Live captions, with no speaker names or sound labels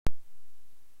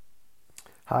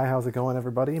Hi, how's it going,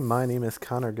 everybody? My name is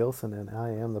Connor Gilson, and I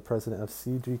am the president of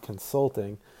CG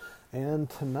Consulting. And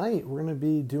tonight we're going to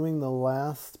be doing the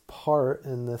last part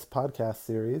in this podcast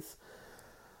series.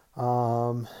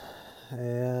 Um,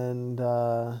 and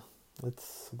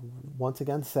it's once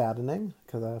again saddening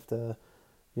because I have to,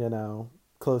 you know,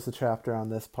 close the chapter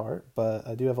on this part. But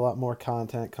I do have a lot more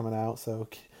content coming out, so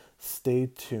stay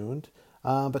tuned.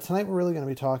 But tonight we're really going to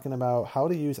be talking about how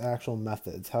to use actual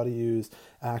methods, how to use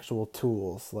actual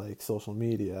tools like social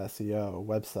media, SEO,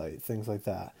 website, things like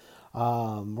that.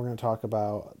 We're going to talk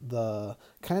about the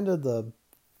kind of the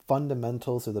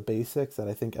fundamentals or the basics that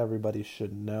I think everybody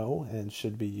should know and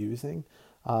should be using.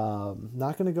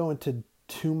 Not going to go into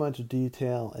too much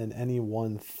detail in any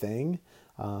one thing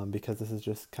because this is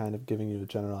just kind of giving you a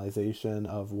generalization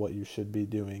of what you should be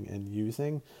doing and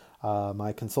using.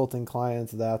 My consulting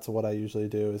clients, that's what I usually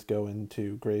do, is go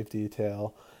into grave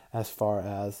detail as far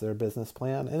as their business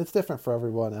plan. And it's different for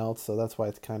everyone else, so that's why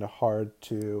it's kind of hard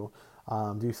to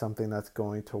do something that's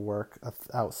going to work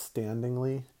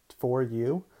outstandingly for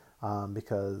you.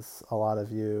 Because a lot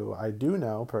of you I do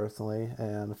know personally,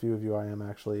 and a few of you I am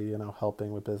actually,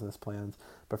 helping with business plans.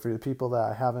 But for the people that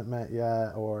I haven't met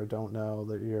yet or don't know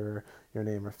that your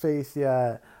name or face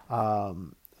yet,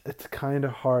 it's kind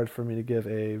of hard for me to give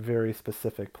a very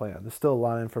specific plan. There's still a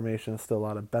lot of information, still a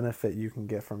lot of benefit you can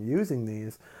get from using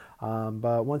these.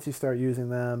 But once you start using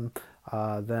them,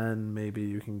 then maybe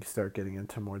you can start getting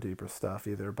into more deeper stuff,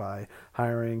 either by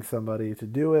hiring somebody to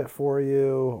do it for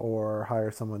you, or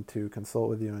hire someone to consult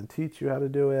with you and teach you how to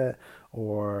do it,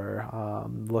 or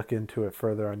look into it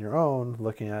further on your own,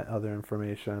 looking at other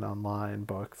information online,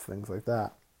 books, things like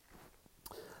that.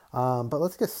 But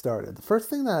let's get started. The first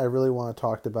thing that I really want to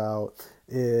talk about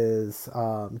is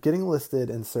getting listed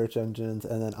in search engines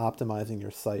and then optimizing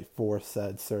your site for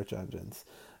said search engines.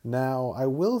 Now, I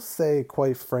will say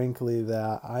quite frankly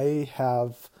that I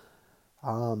have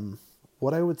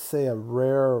what I would say a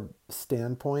rare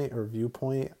standpoint or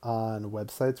viewpoint on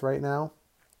websites right now.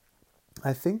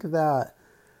 I think that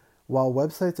while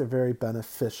websites are very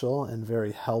beneficial and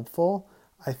very helpful,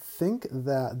 I think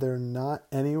that they're not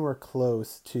anywhere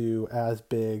close to as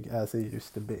big as they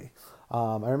used to be.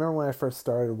 I remember when I first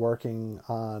started working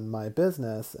on my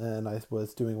business and I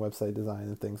was doing website design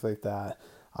and things like that.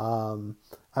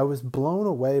 I was blown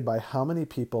away by how many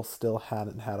people still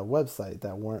hadn't had a website,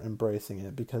 that weren't embracing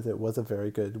it because it was a very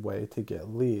good way to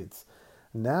get leads.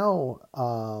 Now,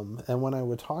 and when I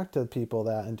would talk to people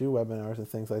that and do webinars and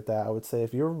things like that, I would say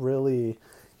if you're really,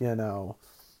 you know,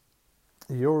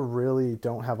 you really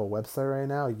don't have a website right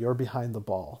now, you're behind the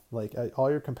ball. Like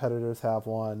all your competitors have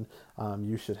one,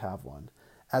 you should have one.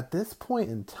 At this point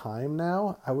in time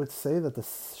now, I would say that the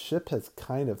ship has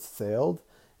kind of sailed.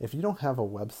 If you don't have a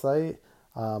website,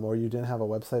 or you didn't have a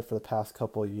website for the past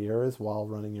couple of years while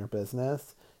running your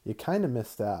business, you kind of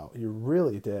missed out. You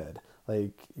really did.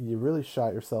 Like, you really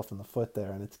shot yourself in the foot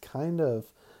there. And it's kind of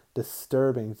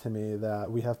disturbing to me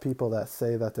that we have people that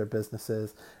say that they're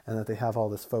businesses and that they have all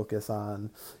this focus on,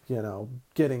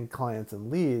 getting clients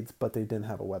and leads, but they didn't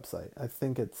have a website. I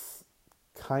think it's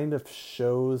kind of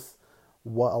shows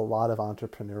what a lot of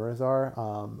entrepreneurs are.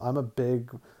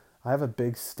 I have a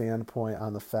big standpoint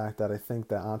on the fact that I think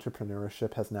that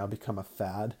entrepreneurship has now become a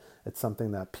fad. It's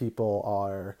something that people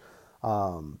are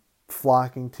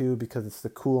flocking to because it's the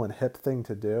cool and hip thing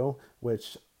to do,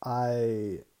 which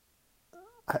I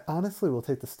honestly will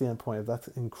take the standpoint of that's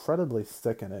incredibly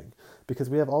sickening, because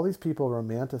we have all these people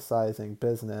romanticizing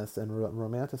business and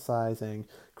romanticizing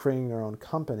creating their own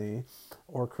company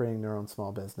or creating their own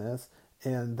small business,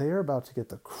 and they're about to get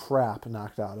the crap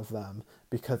knocked out of them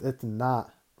because it's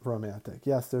not romantic.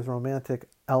 Yes, there's romantic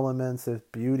elements, there's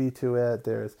beauty to it,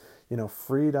 there's,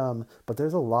 freedom, but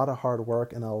there's a lot of hard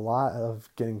work and a lot of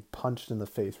getting punched in the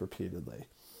face repeatedly.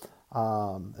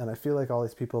 And I feel like all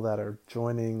these people that are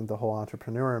joining the whole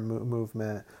entrepreneur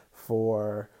movement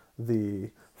for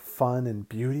the fun and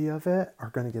beauty of it are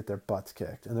going to get their butts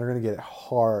kicked, and they're going to get it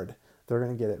hard. They're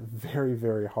going to get it very,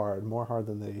 very hard, more hard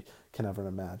than they can ever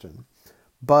imagine.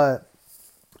 But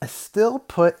I still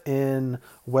put in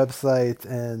websites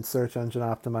and search engine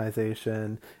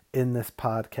optimization in this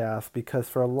podcast because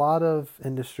for a lot of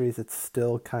industries, it's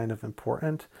still kind of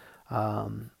important.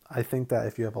 I think that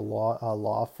if you have a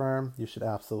law firm, you should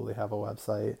absolutely have a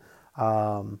website.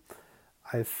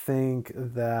 I think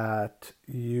that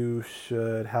you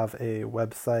should have a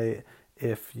website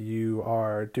if you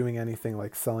are doing anything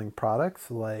like selling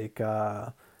products, like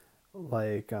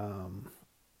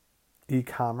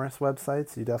e-commerce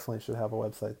websites. You definitely should have a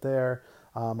website there.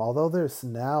 Although there's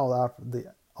now the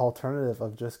alternative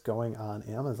of just going on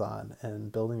Amazon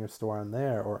and building your store on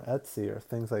there, or Etsy or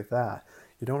things like that.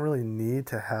 You don't really need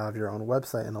to have your own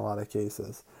website in a lot of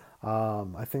cases.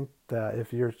 I think that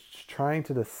if you're trying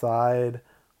to decide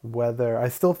whether,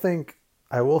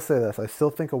 I will say this, I still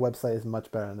think a website is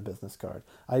much better than a business card.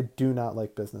 I do not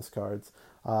like business cards.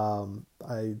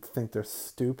 I think they're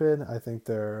stupid. I think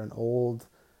they're a old,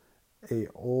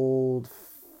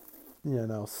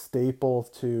 staple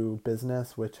to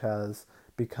business, which has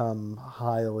become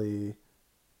highly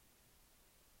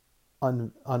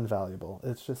unvaluable.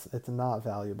 It's not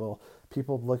valuable.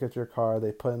 People look at your card,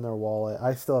 they put in their wallet.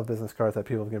 I still have business cards that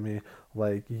people give me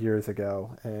like years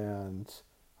ago, and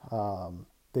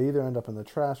they either end up in the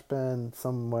trash bin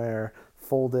somewhere,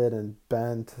 folded and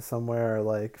bent somewhere,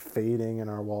 like fading in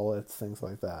our wallets, things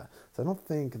like that. So I don't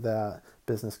think that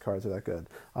business cards are that good,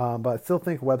 but I still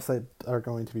think websites are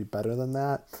going to be better than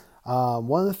that.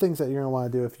 One of the things that you're going to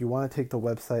want to do if you want to take the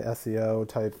website SEO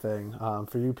type thing,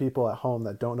 for you people at home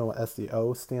that don't know what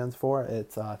SEO stands for,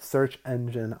 it's search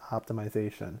engine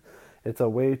optimization. It's a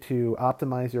way to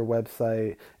optimize your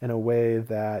website in a way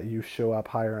that you show up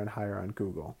higher and higher on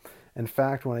Google. In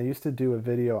fact, when I used to do a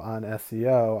video on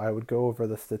SEO, I would go over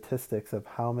the statistics of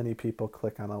how many people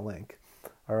click on a link.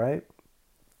 All right?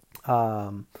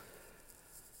 Um,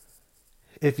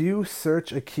 if you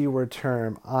search a keyword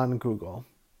term on Google,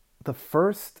 the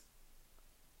first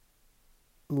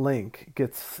link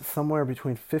gets somewhere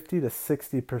between 50 to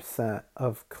 60%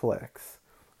 of clicks.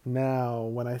 Now,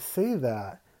 when I say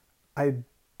that, I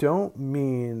don't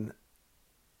mean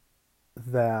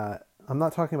that I'm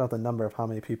not talking about the number of how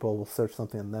many people will search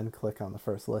something and then click on the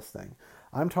first listing.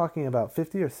 I'm talking about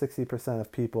 50 or 60%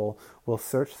 of people will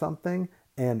search something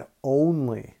and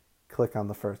only click on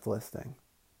the first listing.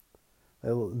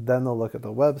 Then they'll look at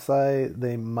the website.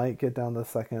 They might get down to the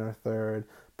second or third,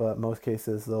 but most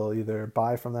cases they'll either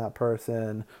buy from that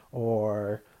person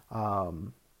or,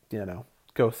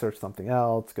 go search something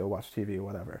else, go watch TV,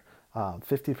 whatever.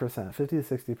 50%, 50 to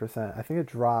 60%. I think it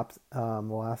dropped the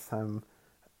last time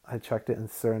I checked it in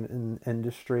certain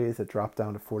industries, it dropped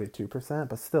down to 42%,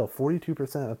 but still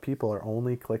 42% of people are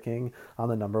only clicking on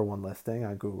the number one listing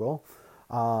on Google.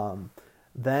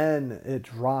 Then it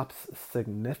drops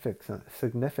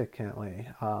significantly,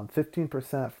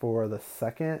 15% for the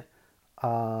second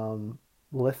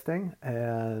listing,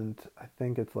 and I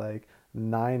think it's like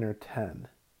 9 or 10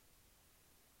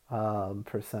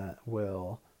 percent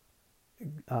will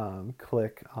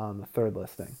click on the third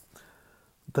listing.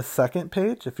 The second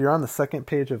page, if you're on the second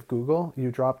page of Google,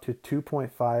 you drop to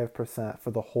 2.5%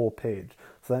 for the whole page.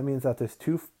 So that means that there's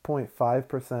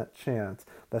 2.5% chance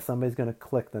that somebody's going to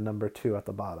click the number 2 at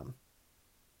the bottom.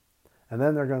 And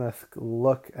then they're going to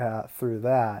look at through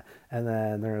that, and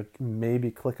then they're going to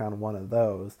maybe click on one of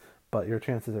those, but your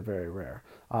chances are very rare.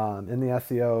 In the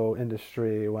SEO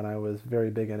industry, when I was very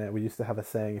big in it, we used to have a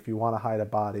saying, if you want to hide a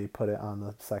body, put it on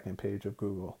the second page of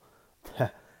Google.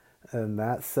 And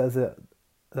that says it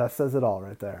all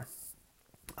right there.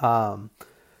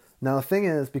 Now the thing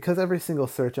is, because every single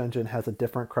search engine has a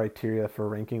different criteria for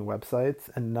ranking websites,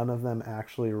 and none of them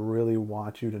actually really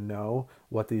want you to know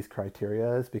what these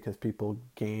criteria is because people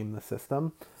game the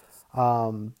system.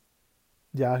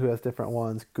 Yahoo has different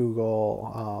ones,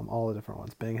 Google, all the different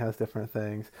ones. Bing has different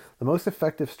things. The most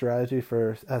effective strategy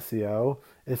for SEO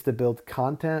is to build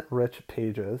content-rich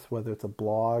pages, whether it's a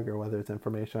blog or whether it's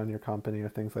information on your company or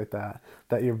things like that,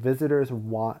 that your visitors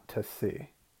want to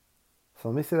see. So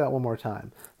let me say that one more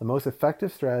time. The most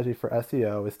effective strategy for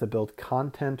SEO is to build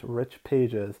content-rich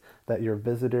pages that your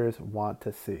visitors want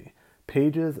to see.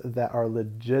 Pages that are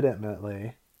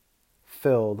legitimately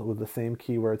filled with the same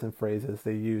keywords and phrases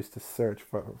they use to search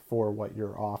for what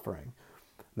you're offering.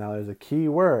 Now there's a key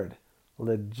word,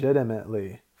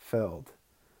 legitimately filled.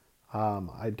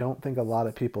 I don't think a lot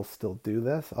of people still do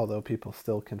this, although people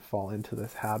still can fall into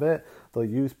this habit. They'll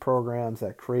use programs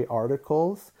that create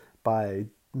articles by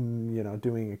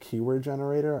doing a keyword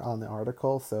generator on the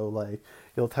article. So like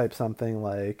you'll type something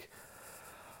like,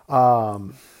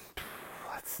 let's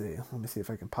see, let me see if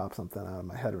I can pop something out of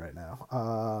my head right now.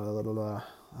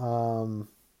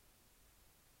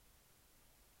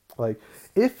 Like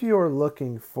if you're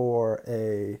looking for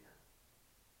a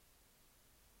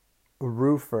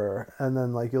roofer, and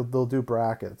then like they'll do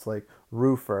brackets like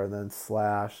roofer and then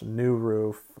slash new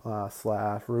roof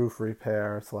slash roof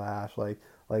repair slash like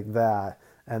that,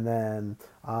 and then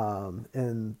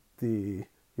in the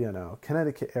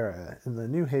Connecticut area, in the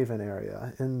New Haven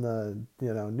area, in the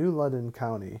New London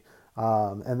County,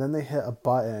 And then they hit a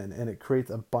button and it creates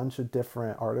a bunch of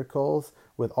different articles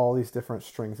with all these different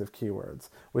strings of keywords,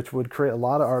 which would create a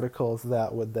lot of articles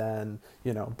that would then,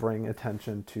 bring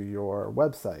attention to your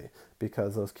website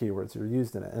because those keywords are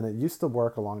used in it. And it used to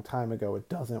work a long time ago. It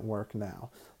doesn't work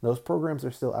now. Those programs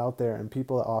are still out there and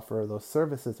people that offer those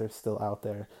services are still out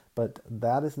there, but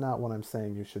that is not what I'm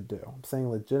saying you should do. I'm saying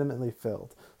legitimately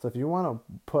filled. So if you want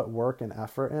to put work and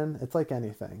effort in, it's like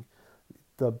anything.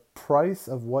 The price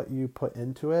of what you put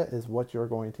into it is what you're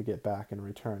going to get back in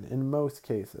return in most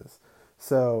cases.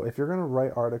 So if you're going to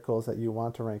write articles that you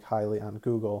want to rank highly on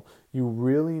Google, you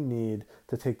really need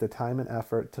to take the time and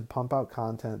effort to pump out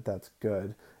content that's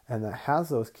good and that has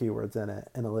those keywords in it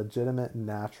in a legitimate,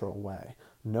 natural way.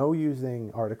 No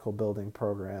using article building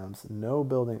programs, no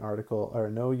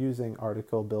using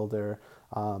article builder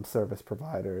service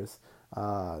providers,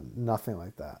 nothing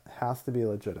like that. It has to be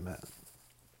legitimate.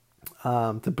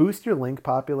 To boost your link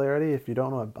popularity, if you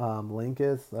don't know what link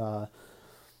is,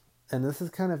 and this is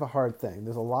kind of a hard thing.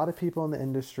 There's a lot of people in the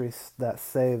industry that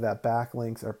say that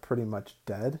backlinks are pretty much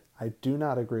dead. I do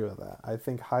not agree with that. I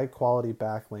think high quality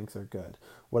backlinks are good.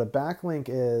 What a backlink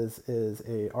is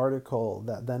a article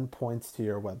that then points to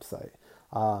your website.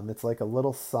 It's like a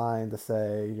little sign to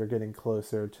say you're getting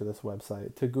closer to this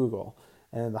website, to Google.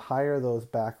 And the higher those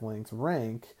backlinks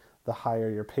rank, the higher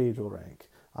your page will rank.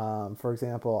 For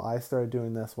example, I started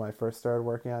doing this when I first started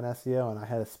working on SEO, and I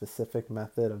had a specific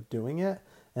method of doing it,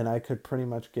 and I could pretty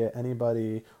much get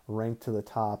anybody ranked to the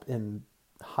top in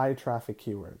high traffic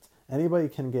keywords. Anybody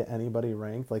can get anybody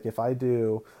ranked. Like if I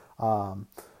do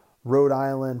Rhode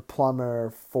Island plumber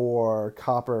for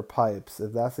copper pipes,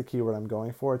 if that's the keyword I'm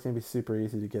going for, it's going to be super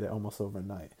easy to get it almost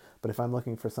overnight. But if I'm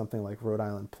looking for something like Rhode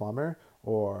Island plumber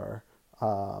or,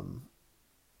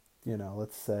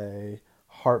 let's say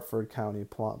Hartford County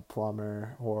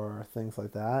plumber or things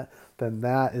like that, then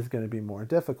that is going to be more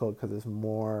difficult because there's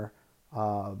more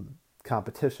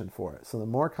competition for it. So the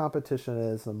more competition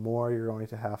is, the more you're going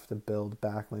to have to build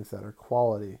backlinks that are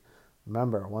quality.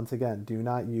 Remember, once again, do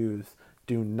not use,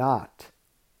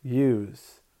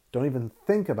 don't even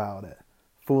think about it,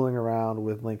 fooling around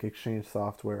with link exchange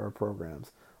software or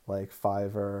programs like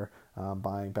Fiverr,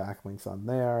 buying backlinks on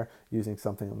there, using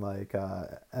something like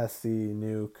SC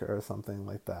Nuke or something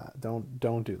like that.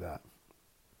 Don't do that.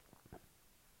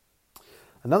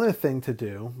 Another thing to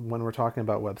do when we're talking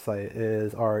about website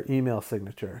is our email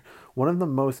signature. One of the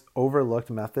most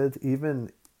overlooked methods, even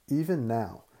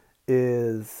now,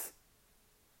 is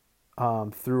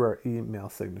through our email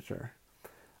signature.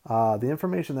 The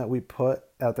information that we put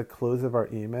at the close of our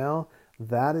email,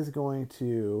 that is going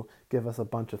to give us a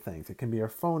bunch of things. It can be our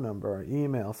phone number, our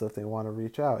email, so if they want to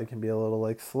reach out, it can be a little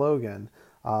like slogan.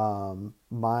 Mine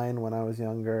when I was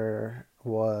younger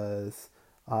was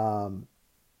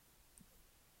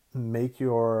make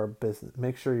sure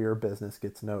your business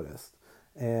gets noticed.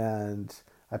 And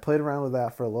I played around with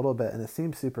that for a little bit, and it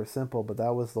seemed super simple, but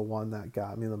that was the one that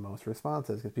got me the most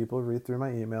responses because people read through my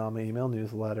email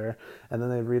newsletter, and then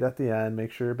they read at the end,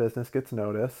 make sure your business gets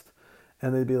noticed,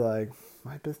 and they'd be like,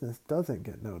 my business doesn't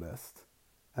get noticed.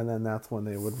 And then that's when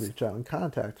they would reach out and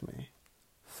contact me.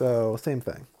 So same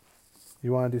thing.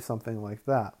 You want to do something like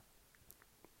that.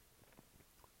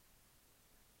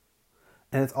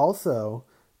 And it's also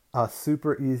a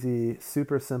super easy,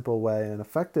 super simple way, an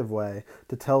effective way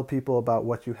to tell people about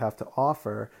what you have to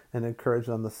offer and encourage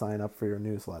them to sign up for your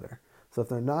newsletter. So if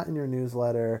they're not in your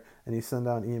newsletter and you send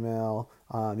out an email,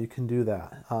 you can do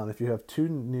that. If you have two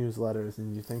newsletters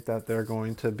and you think that they're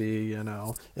going to be,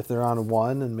 if they're on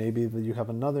one and maybe you have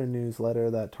another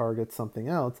newsletter that targets something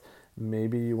else,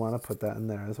 maybe you want to put that in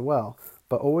there as well.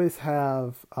 But always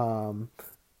have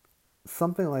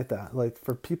something like that, like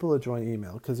for people to join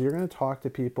email, because you're going to talk to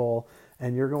people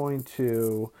and you're going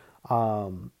to,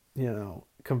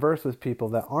 converse with people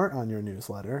that aren't on your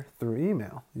newsletter through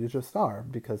email. You just are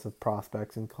because of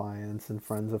prospects and clients and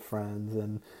friends of friends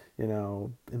and,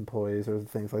 employees or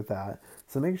things like that.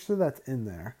 So make sure that's in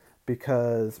there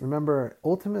because remember,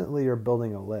 ultimately you're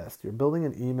building a list. You're building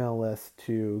an email list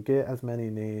to get as many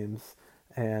names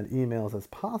and emails as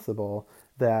possible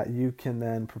that you can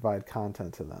then provide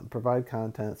content to them. Provide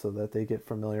content so that they get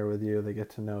familiar with you, they get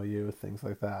to know you, things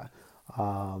like that.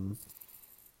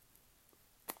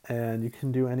 And you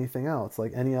can do anything else,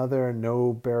 like any other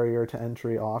no barrier to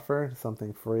entry offer,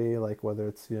 something free, like whether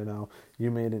it's,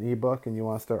 you made an ebook and you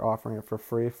want to start offering it for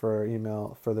free for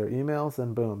their emails,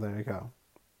 and boom, there you go.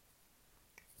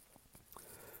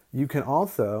 You can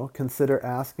also consider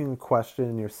asking a question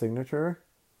in your signature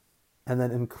and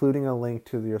then including a link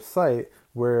to your site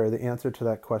where the answer to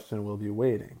that question will be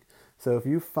waiting. So if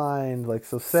you find, like,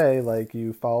 so say, like,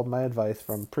 you followed my advice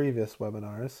from previous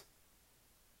webinars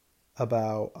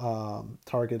about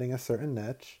targeting a certain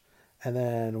niche, and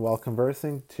then while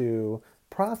conversing to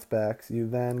prospects, you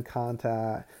then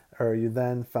contact or you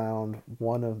then found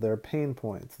one of their pain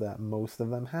points that most of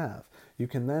them have. You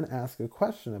can then ask a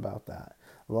question about that.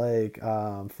 Like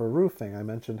for roofing, I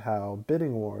mentioned how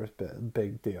bidding war is a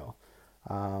big deal.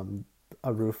 Um,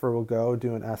 a roofer will go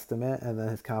do an estimate, and then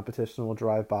his competition will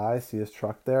drive by, see his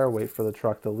truck there, wait for the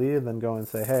truck to leave, then go and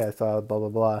say, "Hey, I saw blah blah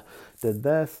blah, did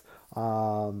this,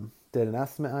 did an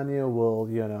estimate on you. Will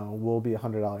be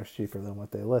 $100 cheaper than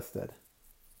what they listed."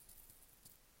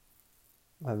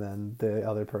 And then the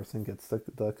other person gets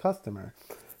the customer.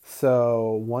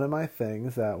 So one of my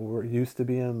things that used to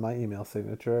be in my email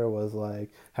signature was like,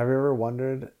 "Have you ever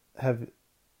wondered?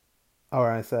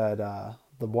 Or I said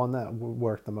the one that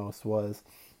worked the most was,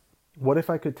 what if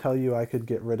I could tell you I could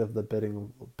get rid of the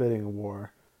bidding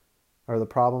war, or the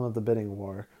problem of the bidding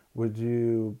war? Would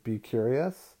you be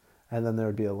curious?" And then there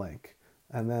would be a link.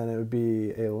 And then it would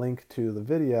be a link to the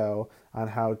video on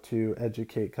how to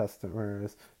educate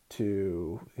customers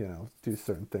to, do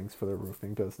certain things for their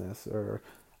roofing business, or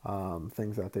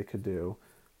things that they could do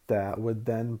that would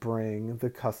then bring the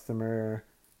customer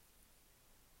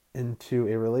into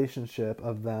a relationship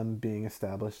of them being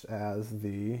established as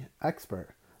the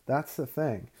expert. That's the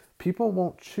thing. People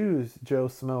won't choose Joe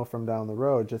Smo from down the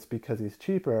road just because he's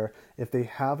cheaper if they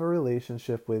have a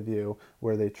relationship with you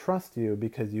where they trust you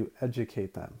because you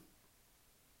educate them.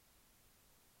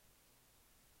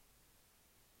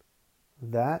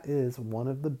 That is one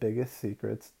of the biggest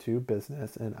secrets to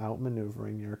business and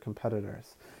outmaneuvering your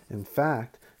competitors. In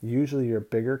fact, usually your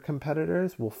bigger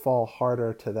competitors will fall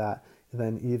harder to that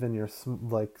than even your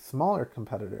smaller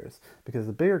competitors, because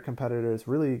the bigger competitors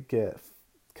really get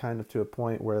kind of to a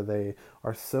point where they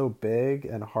are so big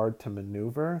and hard to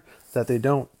maneuver that they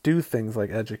don't do things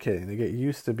like educating. They get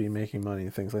used to be making money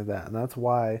and things like that. And that's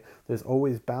why there's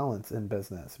always balance in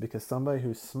business, because somebody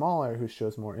who's smaller, who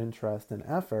shows more interest and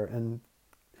effort, and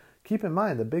keep in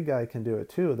mind, the big guy can do it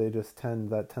too.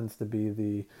 That tends to be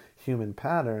the human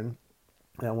pattern.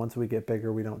 And once we get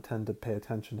bigger, we don't tend to pay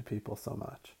attention to people so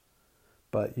much.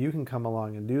 But you can come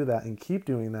along and do that and keep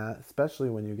doing that, especially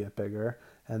when you get bigger,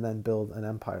 and then build an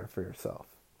empire for yourself.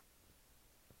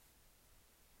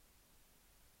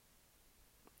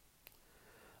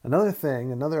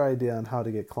 Another idea on how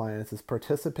to get clients is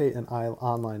participate in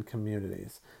online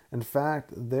communities. In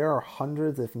fact, there are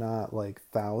hundreds, if not like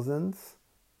thousands,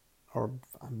 or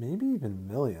maybe even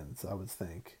millions, I would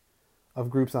think, of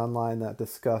groups online that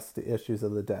discuss the issues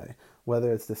of the day,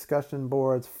 whether it's discussion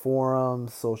boards,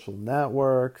 forums, social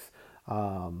networks,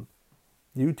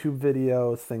 YouTube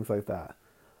videos, things like that.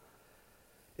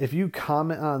 If you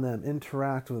comment on them,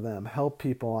 interact with them, help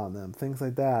people on them, things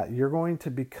like that, you're going to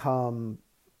become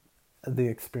the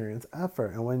experienced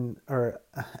effort and when or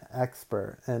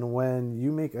expert. And when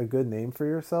you make a good name for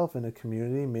yourself in a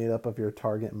community made up of your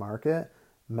target market,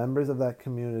 members of that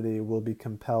community will be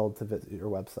compelled to visit your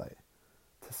website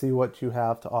to see what you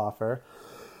have to offer,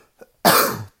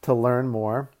 to learn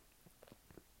more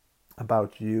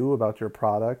about you, about your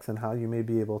products, and how you may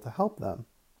be able to help them.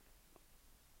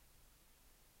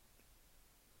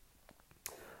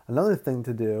 Another thing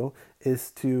to do is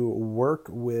to work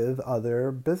with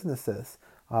other businesses.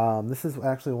 This is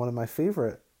actually one of my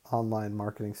favorite online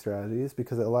marketing strategies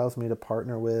because it allows me to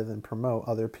partner with and promote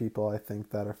other people I think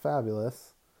that are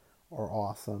fabulous or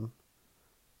awesome,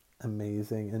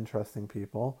 amazing, interesting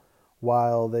people,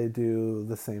 while they do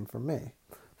the same for me.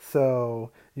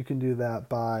 So you can do that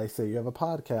by, say you have a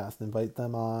podcast, invite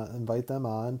them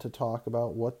on to talk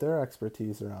about what their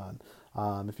expertise are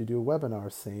on. If you do a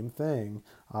webinar, same thing.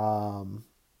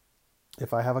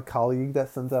 If I have a colleague that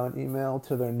sends out an email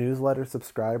to their newsletter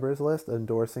subscribers list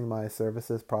endorsing my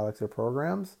services, products, or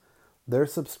programs, their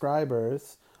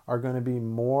subscribers are going to be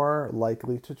more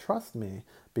likely to trust me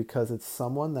because it's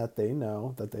someone that they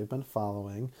know, that they've been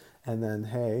following, and then,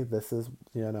 hey, this is,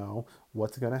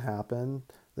 what's going to happen.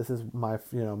 This is my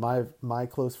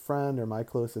close friend or my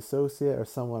close associate or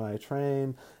someone I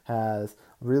train has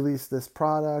released this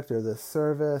product or this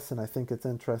service, and I think it's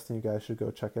interesting. You guys should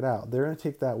go check it out. They're going to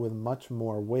take that with much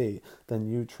more weight than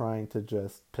you trying to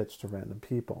just pitch to random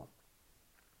people.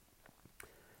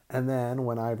 And then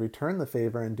when I return the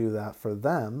favor and do that for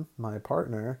them, my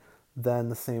partner, then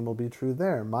the same will be true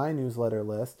there. My newsletter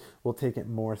list will take it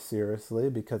more seriously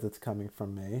because it's coming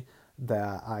from me,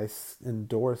 that I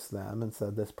endorse them and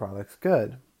said this product's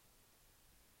good.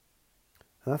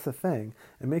 And that's the thing.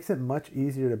 It makes it much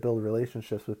easier to build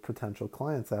relationships with potential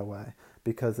clients that way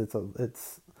because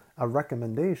it's a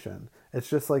recommendation. It's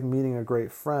just like meeting a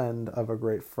great friend of a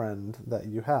great friend that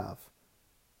you have.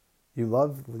 You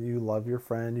love your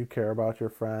friend, you care about your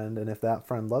friend, and if that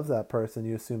friend loves that person,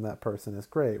 you assume that person is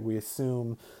great. We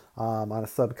assume on a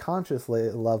subconscious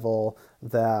level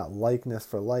that likeness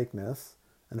for likeness.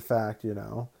 In fact,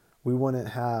 we wouldn't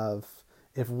have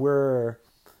if we're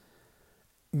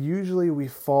usually we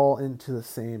fall into the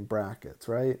same brackets,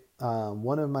 right?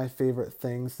 One of my favorite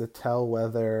things to tell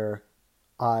whether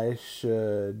I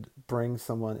should bring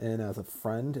someone in as a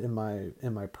friend in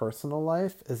my personal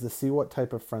life is to see what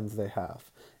type of friends they have.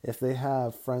 If they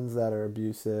have friends that are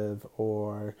abusive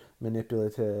or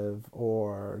manipulative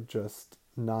or just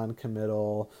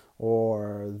non-committal,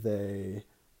 or they,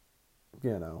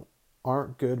 you know,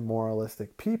 aren't good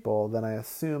moralistic people, then I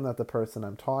assume that the person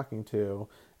I'm talking to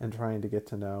and trying to get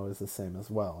to know is the same as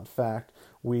well. In fact,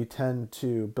 we tend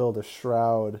to build a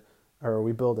shroud, or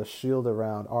we build a shield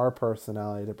around our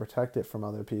personality to protect it from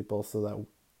other people so that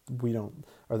we don't,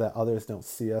 or that others don't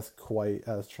see us quite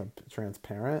as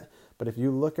transparent. But if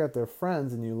you look at their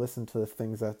friends and you listen to the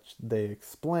things that they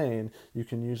explain, you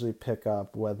can usually pick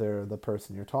up whether the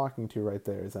person you're talking to right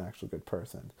there is an actual good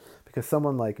person. Because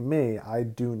someone like me, I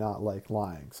do not like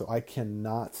lying. So I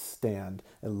cannot stand,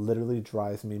 it literally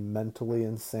drives me mentally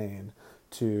insane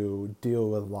to deal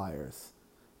with liars.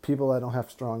 People that don't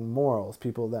have strong morals,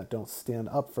 people that don't stand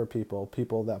up for people,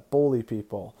 people that bully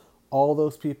people, all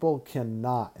those people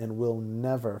cannot and will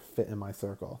never fit in my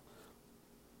circle.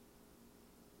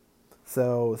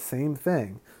 So, same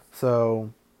thing.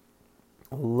 So,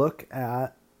 look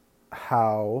at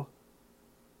how,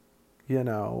 you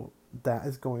know, that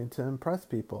is going to impress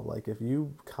people. Like if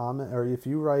you comment or if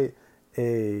you write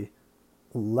a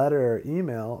letter or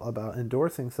email about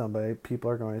endorsing somebody, people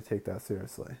are going to take that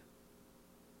seriously.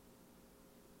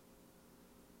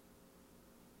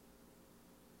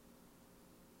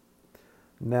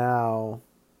 Now,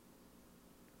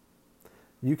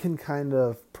 you can kind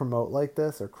of promote like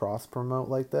this or cross promote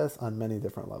like this on many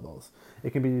different levels.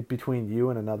 It can be between you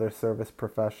and another service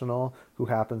professional who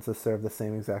happens to serve the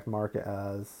same exact market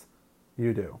as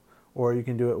you do. Or you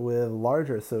can do it with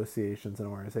larger associations and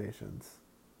organizations.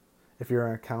 If you're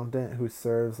an accountant who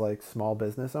serves like small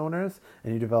business owners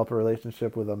and you develop a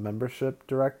relationship with a membership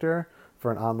director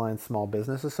for an online small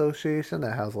business association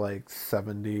that has like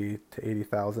 70 to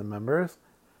 80,000 members,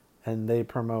 and they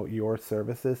promote your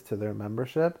services to their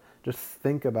membership, just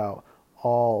think about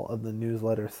all of the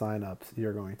newsletter signups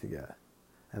you're going to get.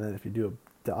 And then if you do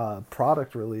a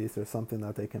product release or something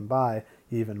that they can buy,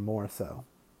 even more so.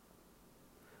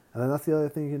 And then that's the other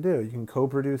thing you can do. You can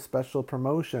co-produce special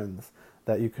promotions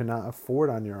that you cannot afford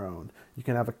on your own. You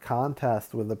can have a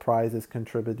contest with the prizes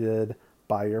contributed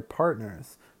by your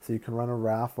partners. So you can run a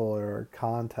raffle or a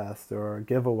contest or a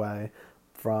giveaway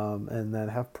from, and then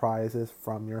have prizes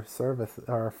from your service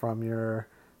or from your,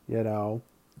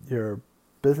 your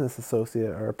business associate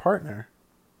or partner.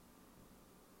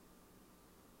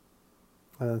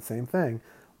 And then same thing.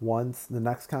 Once the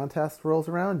next contest rolls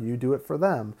around, you do it for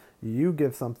them. You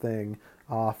give something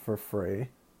off for free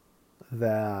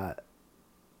that,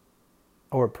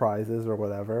 or prizes or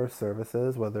whatever,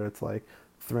 services, whether it's like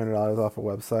 $300 off a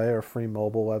website or a free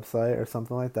mobile website or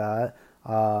something like that.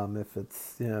 If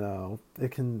it's,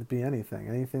 it can be anything.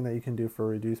 Anything that you can do for a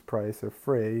reduced price or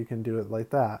free, you can do it like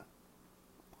that.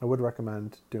 I would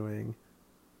recommend doing,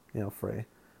 free.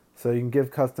 So you can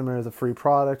give customers a free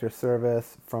product or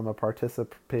service from a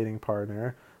participating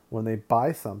partner when they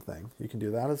buy something. You can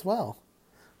do that as well.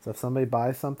 So if somebody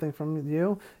buys something from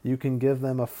you, you can give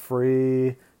them a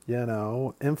free,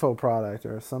 info product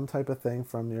or some type of thing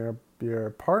from your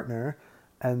partner,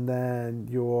 and then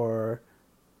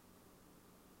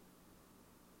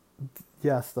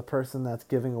the person that's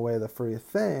giving away the free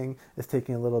thing is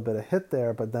taking a little bit of hit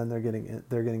there, but then they're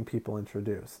getting people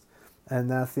introduced. And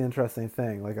that's the interesting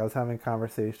thing. Like I was having a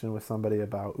conversation with somebody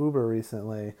about Uber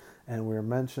recently, and we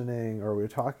were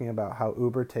talking about how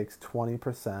Uber takes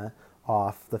 20%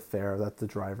 off the fare that the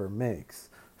driver makes.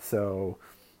 So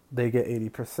they get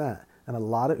 80%. And a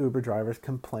lot of Uber drivers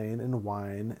complain and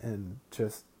whine and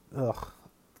just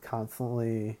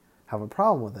constantly have a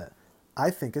problem with it. I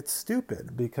think it's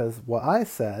stupid because what I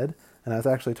said, and I was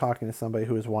actually talking to somebody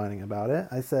who was whining about it,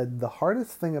 I said the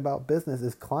hardest thing about business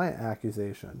is client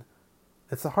accusation.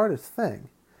 It's the hardest thing.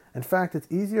 In fact,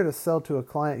 it's easier to sell to a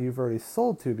client you've already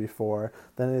sold to before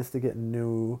than it is to get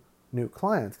new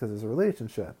clients because there's a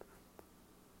relationship.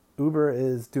 Uber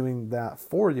is doing that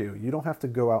for you. You don't have to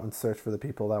go out and search for the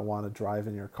people that want to drive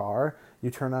in your car.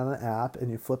 You turn on an app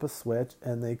and you flip a switch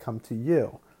and they come to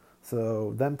you.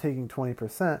 So them taking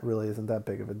 20% really isn't that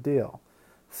big of a deal.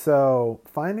 So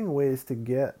finding ways to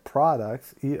get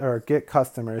products or get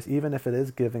customers, even if it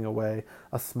is giving away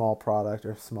a small product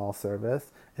or small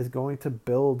service, is going to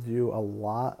build you a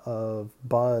lot of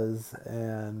buzz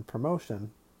and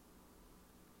promotion.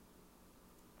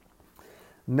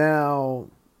 Now,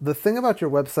 the thing about your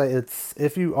website, it's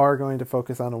if you are going to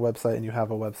focus on a website and you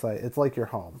have a website, it's like your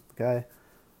home, okay?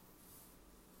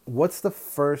 What's the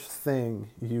first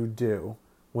thing you do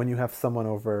when you have someone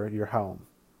over your home?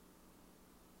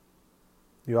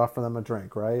 You offer them a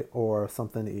drink, right? Or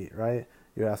something to eat, right?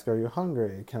 You ask, are you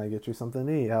hungry? Can I get you something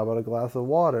to eat? How about a glass of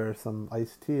water, some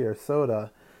iced tea or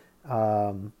soda?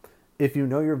 Um, if you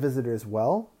know your visitors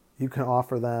well, you can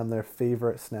offer them their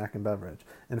favorite snack and beverage.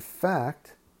 In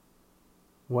fact,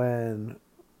 when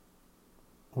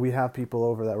we have people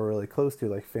over that we're really close to,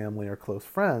 like family or close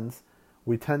friends,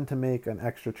 we tend to make an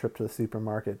extra trip to the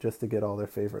supermarket just to get all their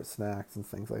favorite snacks and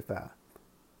things like that.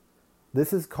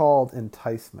 This is called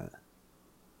enticement.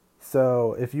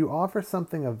 So if you offer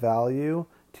something of value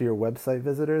to your website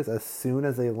visitors as soon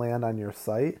as they land on your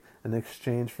site in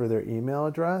exchange for their email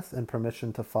address and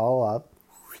permission to follow up,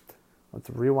 let's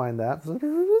rewind that.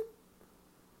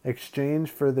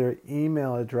 Exchange for their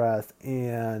email address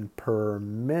and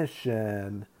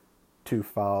permission to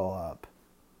follow up.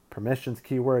 Permission's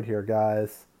key word here,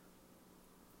 guys.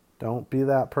 Don't be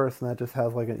that person that just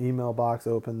has like an email box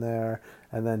open there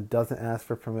and then doesn't ask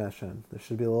for permission. There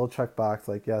should be a little checkbox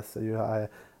like, yes,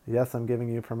 yes, I'm giving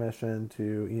you permission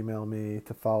to email me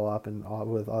to follow up and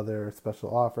with other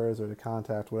special offers or to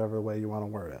contact, whatever way you want to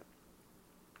word it.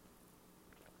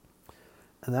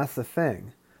 And that's the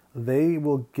thing. They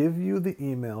will give you the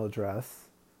email address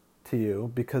to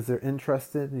you because they're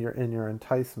interested in your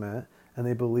enticement and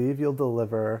they believe you'll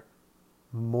deliver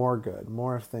more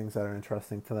things that are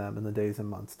interesting to them in the days and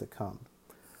months to come.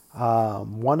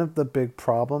 One of the big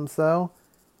problems, though,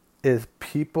 is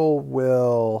people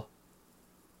will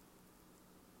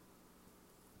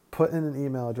put in an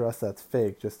email address that's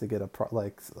fake just to get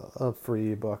a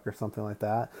free book or something like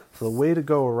that. So the way to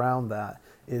go around that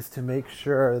is to make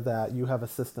sure that you have a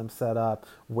system set up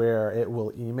where it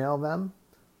will email them.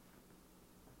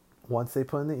 Once they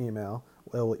put in the email,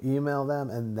 it will email them,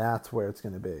 and that's where it's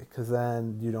going to be. Because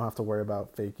then you don't have to worry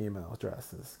about fake email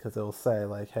addresses. Because it will say,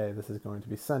 like, hey, this is going to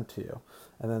be sent to you.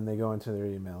 And then they go into their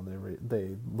email and they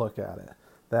look at it.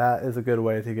 That is a good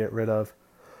way to get rid of...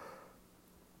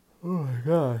 Oh, my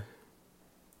God.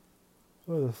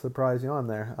 What a surprise you on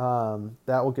there.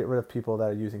 That will get rid of people that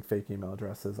are using fake email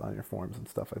addresses on your forms and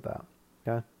stuff like that.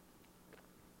 Okay?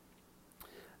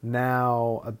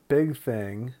 Now, a big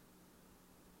thing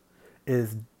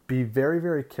is be very,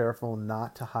 very careful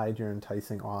not to hide your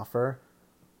enticing offer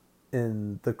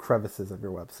in the crevices of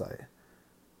your website.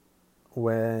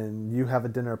 When you have a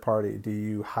dinner party, do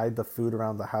you hide the food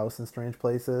around the house in strange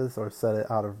places or set it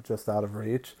out of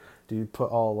reach? Do you put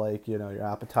all your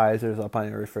appetizers up on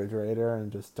your refrigerator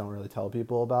and just don't really tell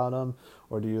people about them?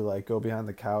 Or do you go behind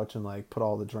the couch and put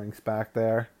all the drinks back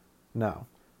there? No,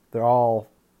 they're all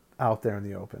out there in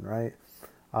the open, right?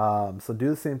 So do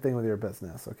the same thing with your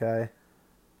business, okay?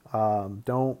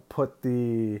 Don't put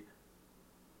the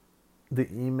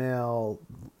email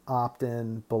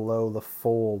opt-in below the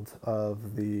fold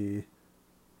of the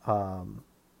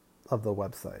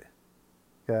website,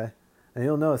 okay? And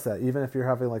you'll notice that even if you're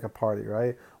having a party,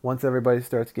 right? Once everybody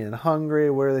starts getting hungry,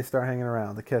 where do they start hanging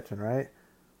around? The kitchen, right?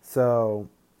 So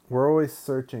we're always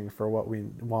searching for what we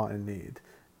want and need.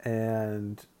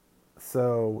 And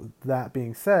so that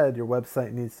being said, your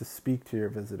website needs to speak to your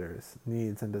visitors'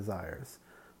 needs and desires.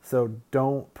 So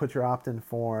don't put your opt-in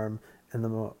form in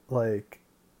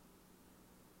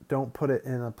don't put it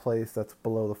in a place that's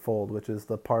below the fold, which is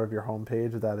the part of your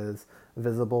homepage that is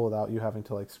visible without you having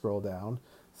to scroll down.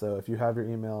 So if you have your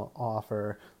email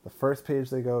offer, the first page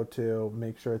they go to,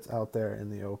 make sure it's out there in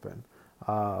the open.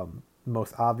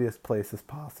 Most obvious place as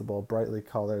possible, brightly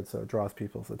colored so it draws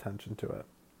people's attention to it.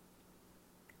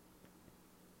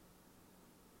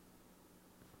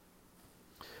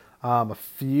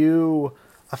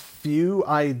 A few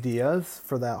ideas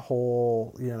for that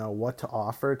whole, what to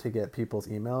offer to get people's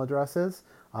email addresses.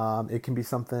 It can be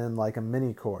something like a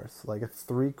mini course, like a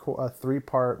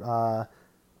three-part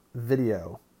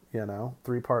video,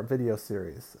 3-part video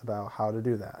series about how to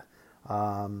do that.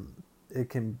 It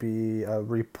can be a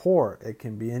report. It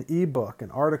can be an ebook,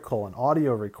 an article, an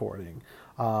audio recording,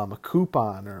 a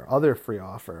coupon or other free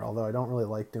offer. Although I don't really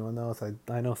like doing those.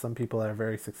 I know some people that are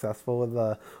very successful with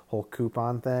the whole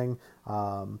coupon thing.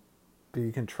 But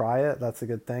you can try it. That's a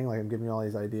good thing. I'm giving you all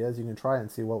these ideas. You can try it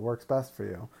and see what works best for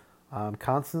you.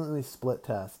 Constantly split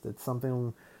test. It's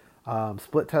something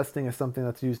Split testing is something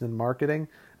that's used in marketing.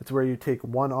 It's where you take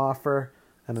one offer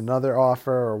and another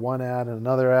offer, or one ad and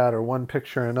another ad, or one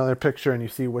picture and another picture, and you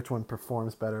see which one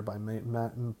performs better by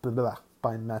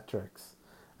metrics.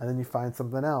 And then you find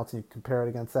something else and you compare it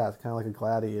against that. It's kind of like a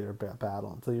gladiator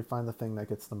battle until you find the thing that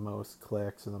gets the most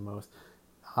clicks or the most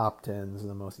opt-ins or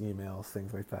the most emails,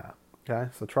 things like that. Okay,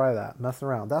 so try that. Mess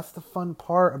around. That's the fun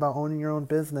part about owning your own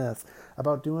business,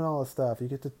 about doing all this stuff. You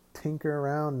get to tinker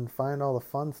around and find all the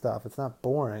fun stuff. It's not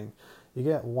boring. You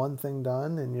get one thing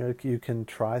done, and you can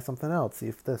try something else. See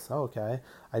if this. Oh, okay,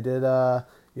 I did. I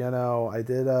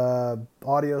did a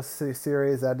audio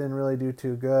series that didn't really do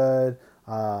too good.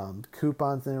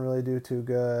 Coupons didn't really do too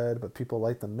good, but people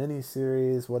like the mini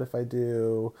series. What if I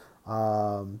do,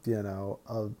 a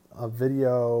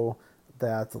video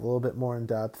that's a little bit more in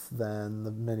depth than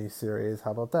the mini series?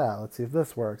 How about that? Let's see if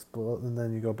this works. And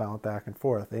then you go bounce back and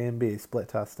forth. A and B, split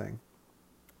testing.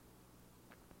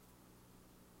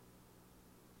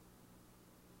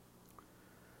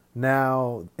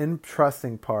 Now,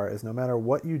 interesting part is no matter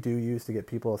what you do use to get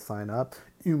people to sign up,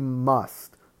 you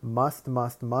must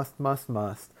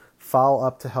follow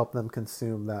up to help them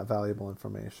consume that valuable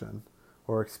information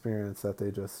or experience that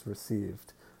they just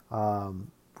received.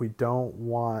 We don't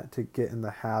want to get in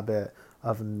the habit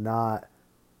of not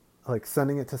like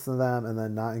sending it to them and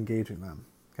then not engaging them.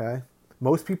 Okay?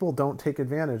 Most people don't take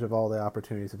advantage of all the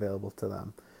opportunities available to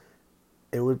them.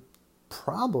 It would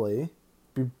probably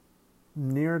be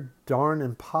near darn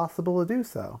impossible to do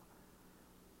so.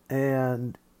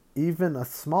 And even a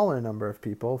smaller number of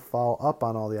people follow up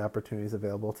on all the opportunities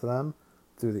available to them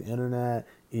through the internet,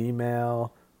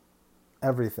 email,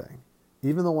 everything.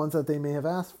 Even the ones that they may have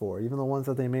asked for, even the ones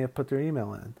that they may have put their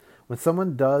email in. When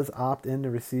someone does opt in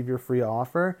to receive your free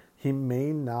offer, he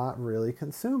may not really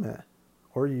consume it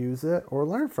or use it or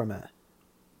learn from it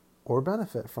or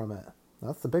benefit from it.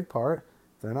 That's the big part.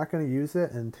 If they're not going to use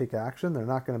it and take action, they're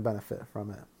not going to benefit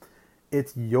from it.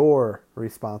 It's your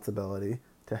responsibility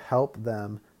to help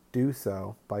them do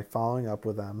so by following up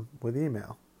with them with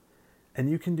email. And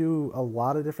you can do a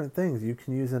lot of different things. You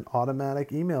can use an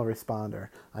automatic email responder.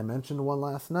 I mentioned one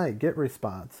last night,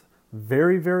 GetResponse.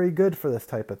 Very, very good for this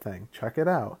type of thing. Check it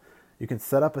out. You can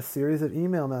set up a series of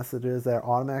email messages that are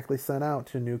automatically sent out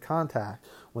to a new contact.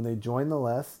 When they join the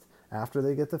list, after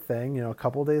they get the thing, a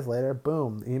couple days later,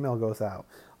 boom, the email goes out.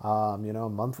 A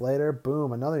month later,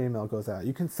 boom, another email goes out.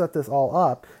 You can set this all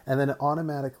up, and then it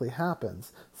automatically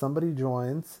happens. Somebody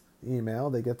joins email,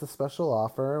 they get the special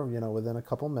offer, within a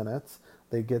couple minutes.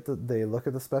 They look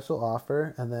at the special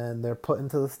offer, and then they're put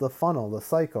into the funnel, the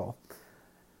cycle.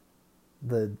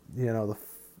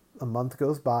 A month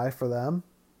goes by for them,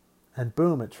 and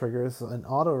boom, it triggers an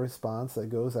auto response that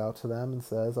goes out to them and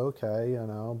says, okay,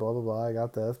 blah, blah, blah, I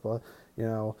got this, but,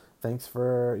 thanks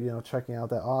for, checking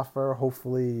out that offer.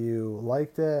 Hopefully you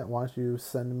liked it. Why don't you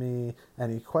send me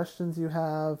any questions you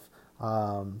have,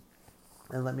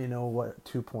 and let me know what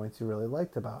 2 points you really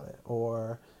liked about it.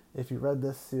 Or if you read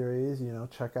this series,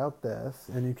 check out this,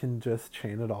 and you can just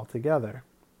chain it all together.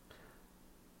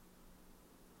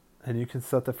 And you can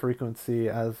set the frequency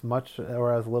as much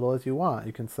or as little as you want.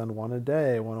 You can send one a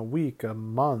day, one a week, a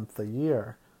month, a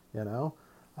year, and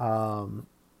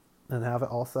have it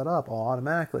all set up all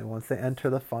automatically. Once they enter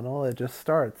the funnel, it just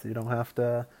starts. You don't have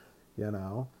to,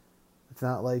 it's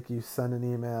not like you send an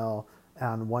email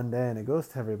on one day and it goes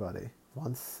to everybody.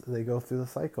 Once they go through the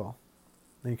cycle.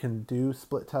 You can do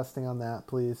split testing on that,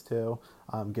 please, too.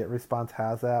 GetResponse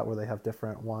has that, where they have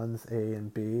different ones, A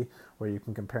and B, where you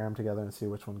can compare them together and see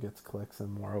which one gets clicks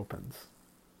and more opens.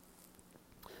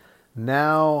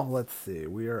 Now, let's see.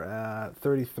 We are at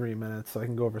 33 minutes, so I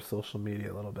can go over social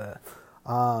media a little bit.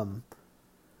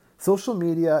 Social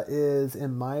media is,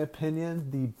 in my opinion,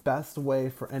 the best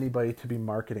way for anybody to be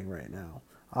marketing right now.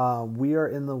 We are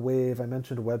in the wave. I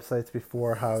mentioned websites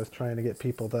before, how I was trying to get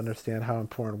people to understand how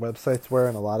important websites were,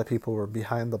 and a lot of people were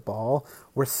behind the ball.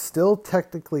 We're still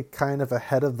technically kind of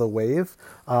ahead of the wave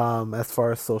as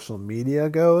far as social media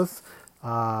goes.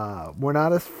 We're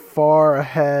not as far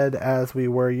ahead as we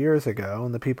were years ago,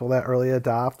 and the people that early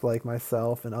adopt, like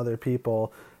myself and other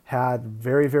people, had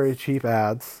very, very cheap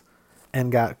ads and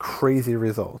got crazy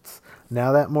results.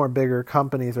 Now that more bigger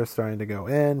companies are starting to go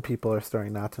in, people are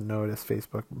starting not to notice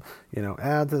Facebook,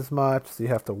 ads as much. So you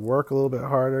have to work a little bit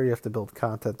harder. You have to build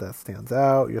content that stands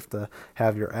out. You have to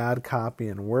have your ad copy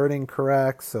and wording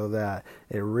correct so that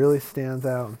it really stands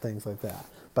out and things like that.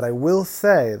 But I will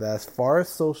say that as far as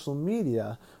social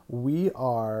media, we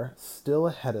are still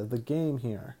ahead of the game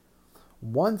here.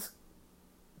 Once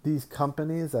these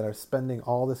companies that are spending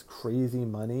all this crazy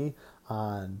money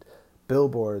on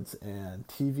billboards and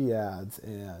TV ads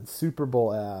and Super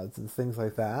Bowl ads and things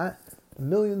like that.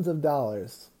 Millions of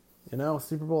dollars.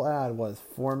 Super Bowl ad was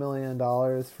 $4 million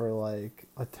for like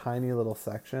a tiny little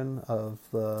section of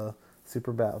the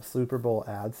Super Bowl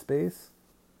ad space.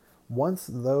 Once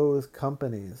those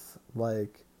companies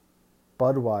like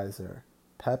Budweiser,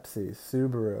 Pepsi,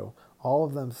 Subaru, all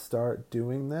of them start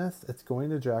doing this, it's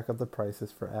going to jack up the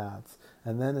prices for ads.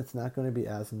 And then it's not going to be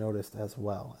as noticed as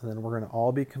well. And then we're going to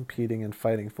all be competing and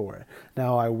fighting for it.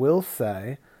 Now, I will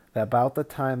say that about the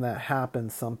time that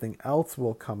happens, something else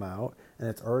will come out, and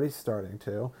it's already starting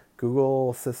to.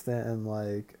 Google Assistant and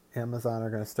like Amazon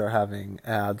are going to start having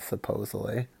ads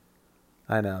supposedly.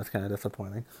 I know, it's kind of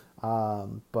disappointing.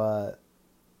 But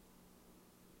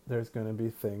there's going to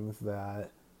be things that,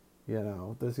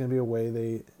 there's going to be a way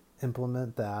they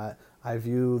implement that. I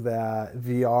view that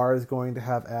VR is going to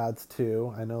have ads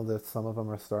too. I know that some of them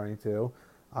are starting to.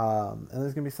 And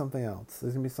there's going to be something else.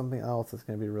 There's going to be something else that's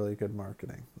going to be really good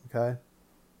marketing. Okay?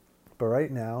 But right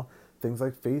now, things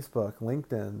like Facebook,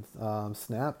 LinkedIn,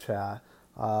 Snapchat,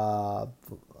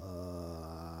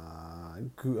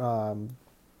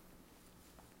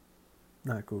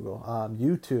 not Google,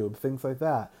 YouTube, things like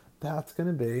that. That's going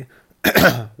to be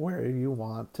where you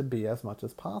want to be as much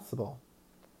as possible.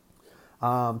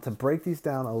 To break these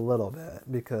down a little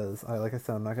bit, because like I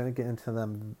said, I'm not going to get into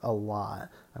them a lot.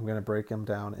 I'm going to break them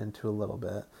down into a little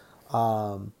bit.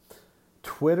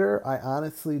 Twitter, I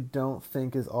honestly don't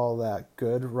think is all that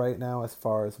good right now as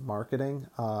far as marketing.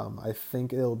 I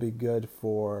think it'll be good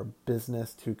for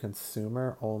business to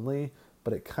consumer only,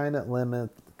 but it kind of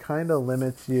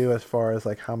limits you as far as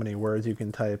like how many words you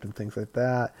can type and things like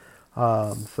that.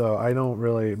 So I don't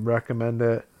really recommend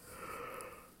it.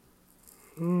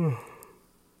 Oh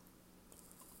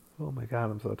my God,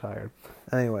 I'm so tired.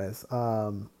 Anyways,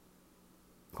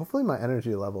 hopefully my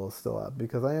energy level is still up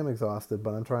because I am exhausted,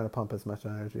 but I'm trying to pump as much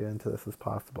energy into this as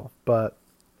possible. But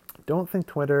don't think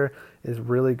Twitter is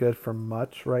really good for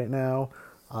much right now.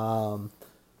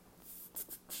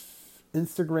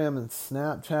 Instagram and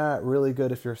Snapchat, really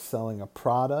good if you're selling a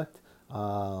product.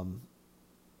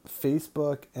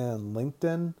 Facebook and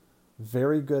LinkedIn,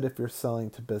 very good if you're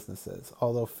selling to businesses.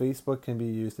 Although Facebook can be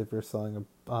used if you're selling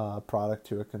a product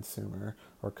to a consumer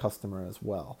or customer as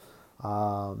well.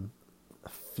 A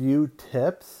few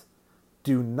tips.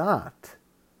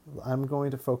 I'm going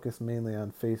to focus mainly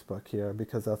on Facebook here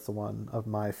because that's the one of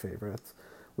my favorites.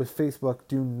 With Facebook,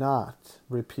 do not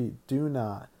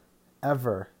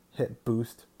ever hit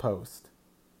boost post.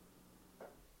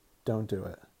 Don't do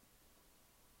it.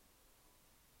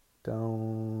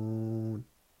 Don't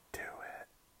do it.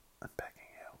 I'm begging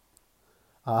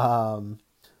you.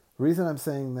 Reason I'm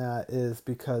saying that is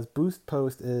because boost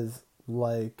post is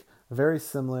like very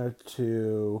similar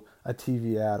to a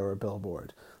TV ad or a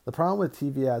billboard. The problem with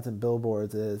TV ads and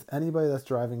billboards is anybody that's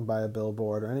driving by a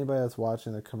billboard or anybody that's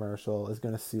watching the commercial is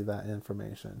going to see that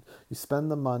information. You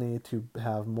spend the money to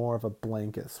have more of a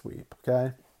blanket sweep,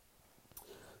 okay?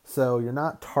 So you're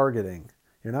not targeting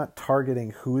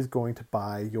who's going to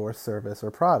buy your service or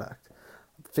product.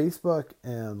 Facebook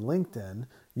and LinkedIn,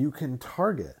 you can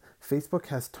target. Facebook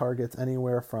has targets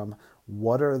anywhere from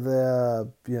what's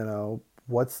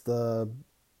the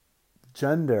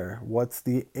gender, what's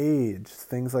the age,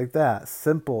 things like that.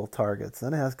 Simple targets.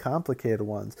 Then it has complicated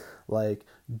ones like,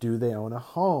 do they own a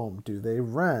home? Do they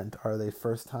rent? Are they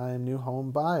first-time new home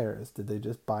buyers? Did they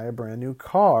just buy a brand new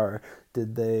car?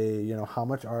 Did they, how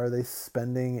much are they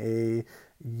spending a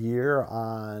year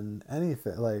on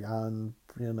anything, like on,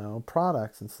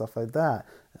 products and stuff like that?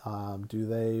 Are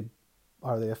they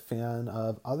a fan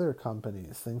of other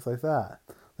companies? Things like that.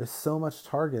 There's so much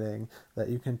targeting that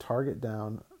you can target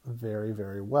down very,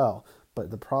 very well.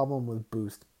 But the problem with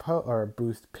boost post or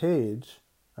boost page,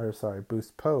 because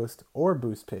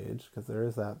there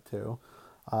is that too,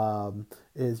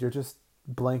 is you're just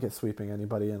blanket sweeping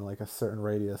anybody in like a certain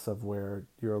radius of where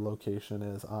your location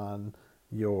is on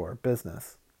your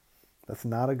business. That's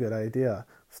not a good idea.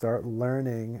 Start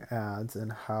learning ads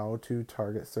and how to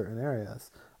target certain areas.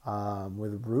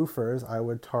 With roofers, I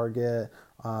would target,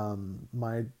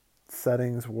 my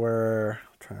settings were, I'm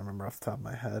trying to remember off the top of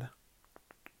my head,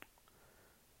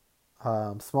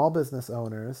 small business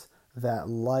owners that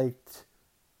liked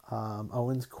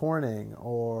Owens Corning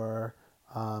or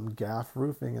Gaff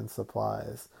Roofing and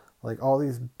Supplies, like all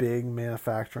these big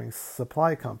manufacturing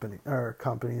supply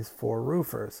companies for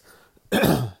roofers.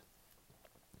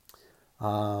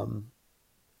 I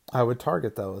would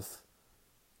target those.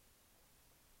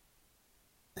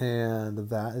 And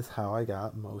that is how I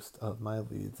got most of my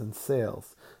leads and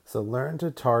sales. So learn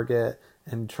to target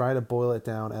and try to boil it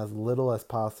down as little as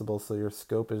possible so your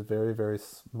scope is very, very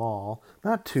small.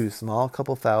 Not too small, a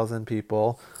couple thousand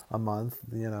people a month,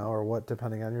 or what,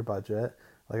 depending on your budget.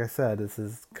 Like I said, this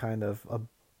is kind of a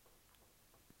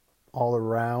all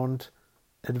around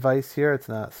advice here. It's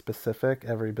not specific.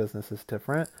 Every business is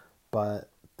different, but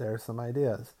there are some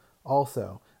ideas.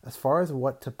 Also, as far as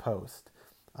what to post,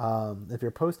 if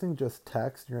you're posting just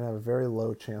text, you're going to have a very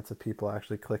low chance of people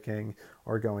actually clicking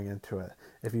or going into it.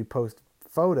 If you post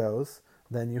photos,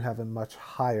 then you have a much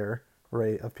higher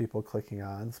rate of people clicking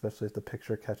on, especially if the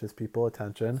picture catches people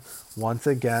attention. Once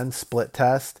again, split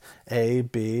test, A,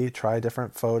 B, try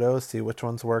different photos, see which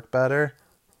ones work better.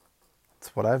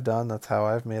 That's what I've done. That's how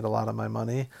I've made a lot of my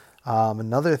money.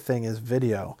 Another thing is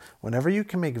video. Whenever you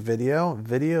can make video,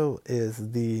 video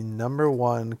is the number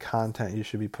one content you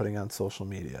should be putting on social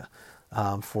media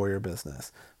for your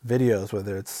business. Videos,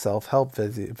 whether it's self-help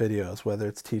videos, whether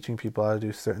it's teaching people how to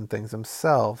do certain things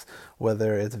themselves,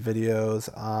 whether it's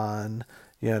videos on,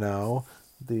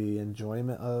 the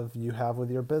enjoyment of you have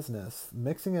with your business,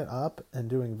 mixing it up and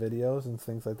doing videos and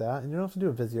things like that. And you don't have to do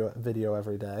a video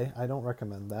every day. I don't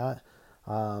recommend that.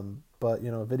 But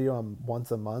a video on once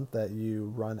a month that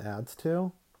you run ads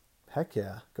to, heck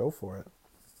yeah, go for it.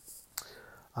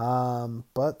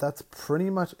 But that's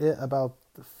pretty much it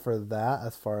for that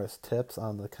as far as tips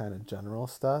on the kind of general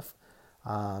stuff.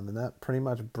 And that pretty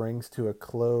much brings to a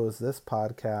close this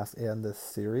podcast and this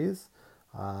series.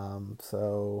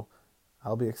 So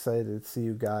I'll be excited to see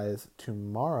you guys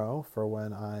tomorrow for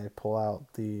when I pull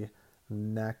out the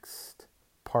next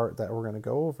part that we're going to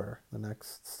go over, the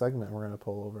next segment we're going to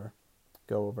go over.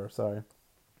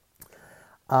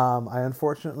 I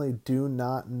unfortunately do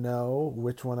not know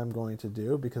which one I'm going to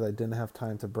do because I didn't have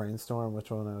time to brainstorm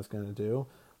which one I was going to do.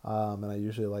 And I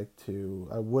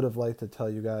would have liked to tell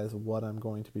you guys what I'm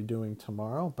going to be doing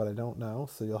tomorrow, but I don't know.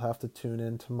 So you'll have to tune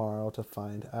in tomorrow to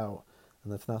find out.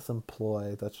 And that's not some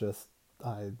ploy. That's just,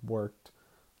 I worked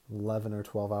 11 or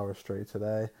 12 hours straight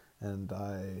today, and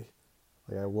I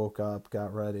woke up,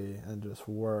 got ready, and just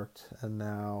worked, and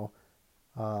now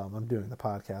I'm doing the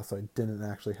podcast, so I didn't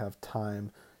actually have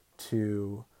time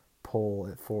to pull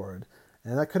it forward.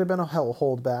 And that could have been a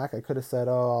hold back. I could have said,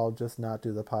 I'll just not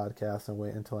do the podcast and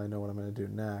wait until I know what I'm going to do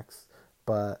next.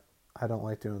 But I don't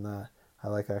like doing that. I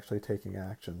like actually taking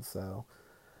action. So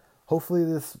hopefully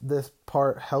this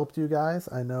part helped you guys.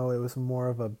 I know it was more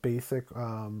of a basic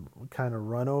kind of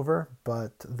run over,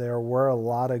 but there were a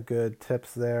lot of good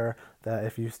tips there that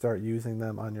if you start using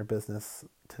them on your business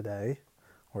today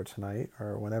or tonight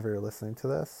or whenever you're listening to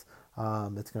this,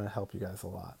 it's going to help you guys a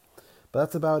lot. But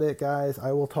that's about it, guys.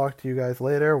 I will talk to you guys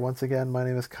later. Once again, my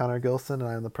name is Connor Gilson, and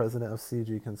I'm the president of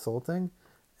CG Consulting.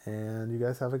 And you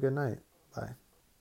guys have a good night. Bye.